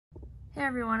Hey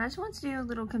everyone, I just wanted to do a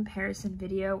little comparison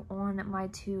video on my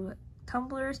two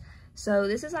tumblers. So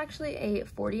this is actually a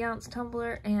 40-ounce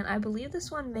tumbler, and I believe this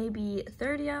one may be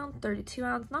 30 ounce, 32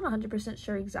 ounce, not 100%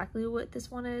 sure exactly what this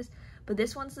one is, but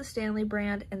this one's the Stanley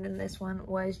brand, and then this one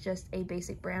was just a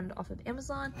basic brand off of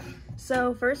Amazon.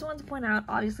 So first I want to point out,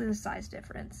 obviously, the size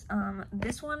difference.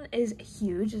 This one is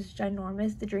huge, it's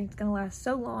ginormous, the drink's gonna last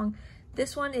so long.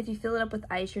 This one, if you fill it up with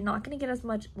ice, you're not going to get as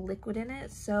much liquid in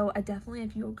it, so I definitely,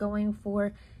 if you're going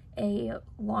for a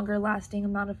longer lasting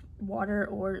amount of water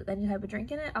or any type of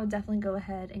drink in it, I would definitely go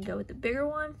ahead and go with the bigger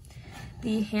one.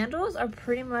 The handles are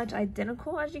pretty much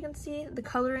identical, as you can see. The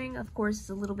coloring, of course, is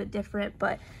a little bit different,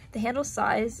 but the handle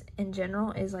size in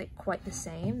general is like quite the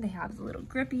same. They have the little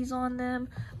grippies on them.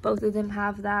 Both of them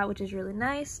have that, which is really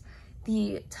nice.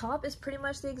 The top is pretty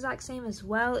much the exact same as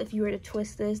well. If you were to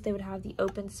twist this, they would have the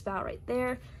open spout right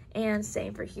there, and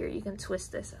same for here, you can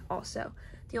twist this also.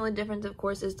 The only difference, of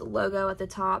course, is the logo at the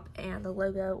top and the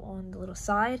logo on the little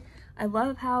side. I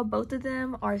love how both of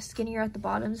them are skinnier at the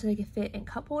bottom so they can fit in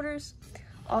cup holders.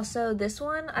 Also, this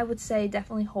one, I would say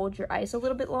definitely hold your ice a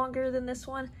little bit longer than this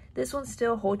one. This one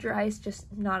still holds your ice,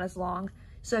 just not as long.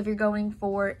 So if you're going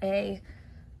for a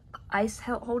ice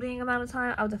holding amount of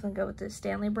time, I would definitely go with the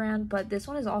Stanley brand, but this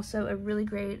one is also a really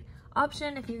great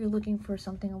option if you're looking for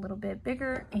something a little bit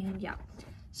bigger. And yeah,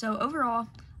 so overall,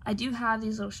 I do have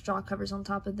these little straw covers on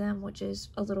top of them, which is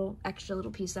a little extra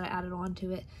little piece that I added on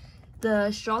to it. The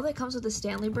straw that comes with the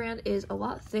Stanley brand is a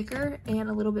lot thicker and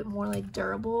a little bit more like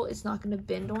durable. It's not going to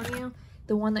bend on you.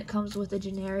 The one that comes with the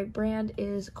generic brand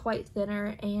is quite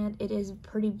thinner and it is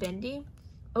pretty bendy.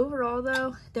 Overall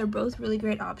though, they're both really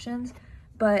great options.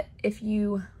 But if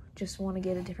you just want to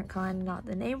get a different kind, not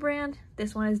the name brand,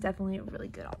 this one is definitely a really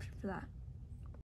good option for that.